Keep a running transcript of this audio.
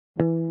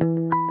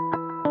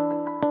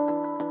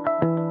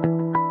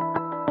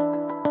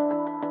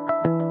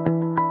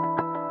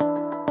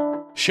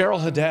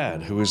Cheryl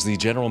Haddad, who is the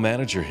general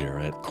manager here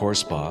at Core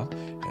Spa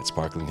at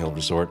Sparkling Hill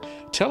Resort.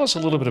 Tell us a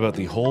little bit about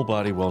the Whole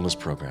Body Wellness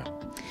Program.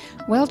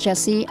 Well,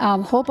 Jesse,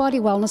 Whole Body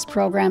Wellness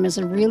Program is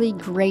a really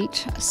great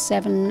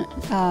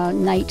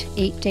 7-night,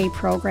 8-day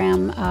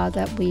program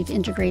that we've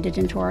integrated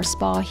into our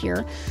spa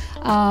here.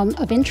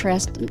 Of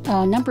interest,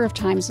 a number of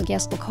times the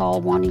guests will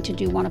call wanting to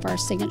do one of our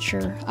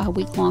signature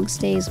week-long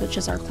stays, which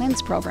is our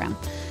cleanse program.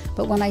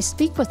 But when I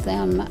speak with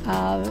them,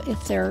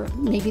 if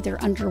maybe they're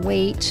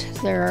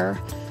underweight, they're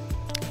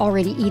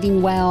already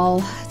eating well,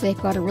 they've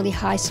got a really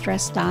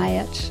high-stress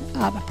diet,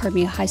 a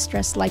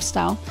high-stress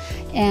lifestyle,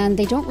 and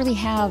they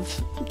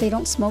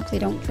don't smoke, they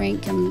don't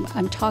drink, and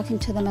I'm talking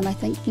to them and I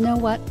think, you know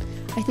what,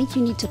 I think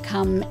you need to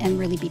come and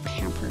really be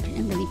pampered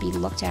and really be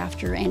looked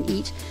after and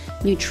eat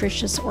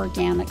nutritious,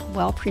 organic,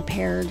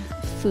 well-prepared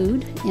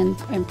food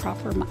in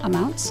proper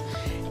amounts,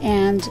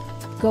 and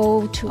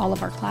go to all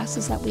of our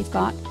classes that we've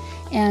got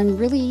and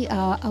really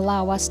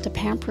allow us to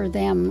pamper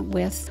them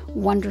with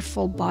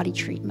wonderful body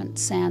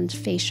treatments and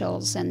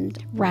facials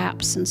and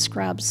wraps and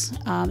scrubs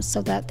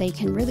so that they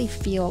can really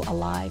feel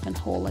alive and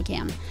whole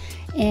again.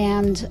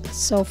 And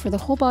so for the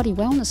Whole Body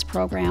Wellness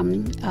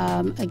Program,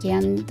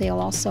 again, they'll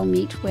also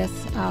meet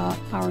with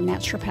our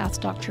naturopath,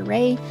 Dr.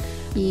 Ray.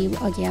 He,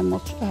 again,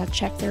 will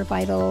check their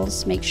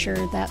vitals, make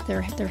sure that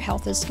their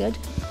health is good.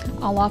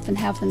 I'll often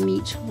have them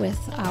meet with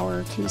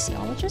our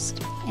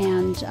kinesiologist,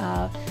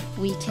 and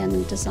we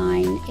can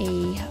design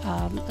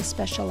a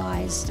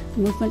specialized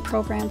movement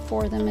program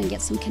for them and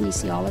get some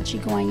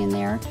kinesiology going in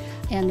there.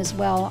 And as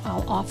well,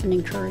 I'll often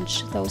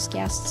encourage those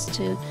guests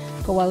to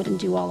go out and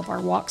do all of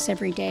our walks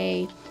every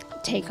day,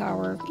 take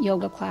our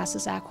yoga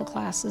classes, aqua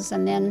classes,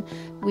 and then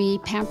we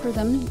pamper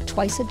them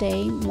twice a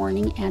day,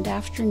 morning and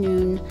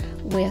afternoon,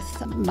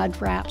 with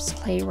mud wraps,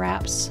 clay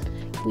wraps.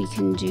 We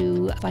can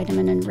do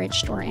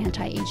vitamin-enriched or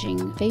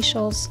anti-aging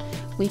facials.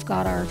 We've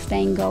got our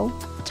Fango,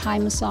 Thai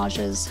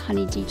massages,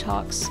 honey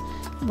detox.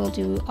 We'll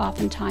do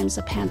oftentimes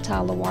a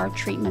Panta Loire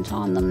treatment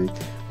on them,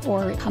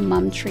 or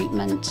hammam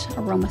treatment,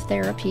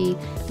 aromatherapy.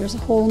 There's a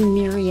whole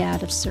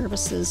myriad of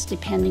services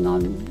depending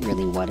on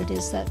really what it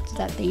is that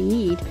they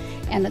need.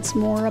 And it's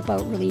more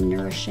about really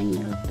nourishing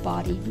their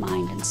body,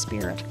 mind, and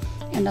spirit.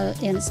 And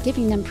it's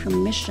giving them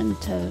permission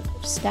to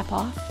step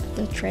off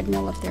the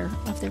treadmill of their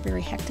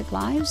very hectic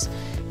lives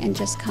and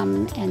just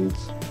come and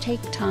take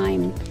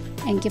time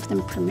and give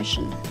them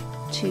permission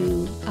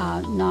to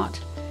not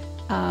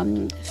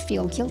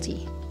feel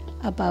guilty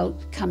about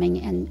coming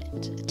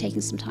and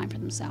taking some time for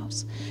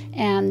themselves.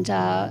 And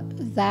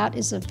that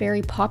is a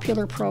very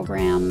popular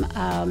program,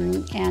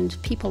 and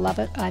people love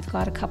it. I've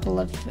got a couple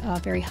of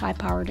very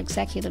high-powered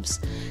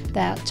executives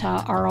that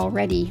are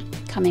already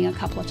coming a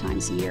couple of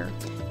times a year,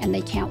 and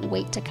they can't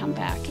wait to come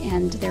back.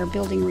 And they're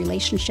building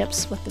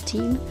relationships with the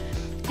team,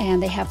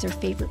 and they have their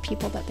favorite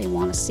people that they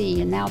want to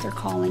see, and now they're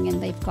calling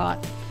and they've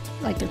got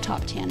like their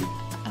top 10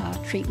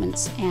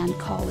 treatments and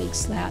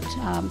colleagues that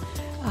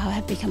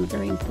have become a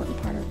very important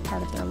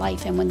part of their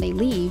life. And when they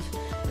leave,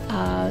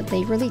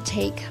 they really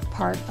take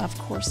part of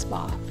Core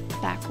Spa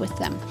back with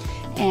them.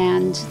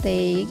 And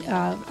they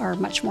are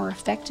much more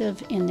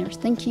effective in their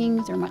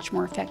thinking, they're much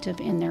more effective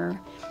in their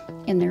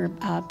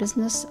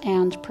business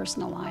and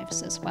personal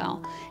lives as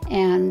well.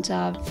 And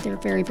they're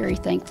very, very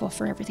thankful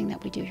for everything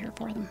that we do here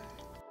for them.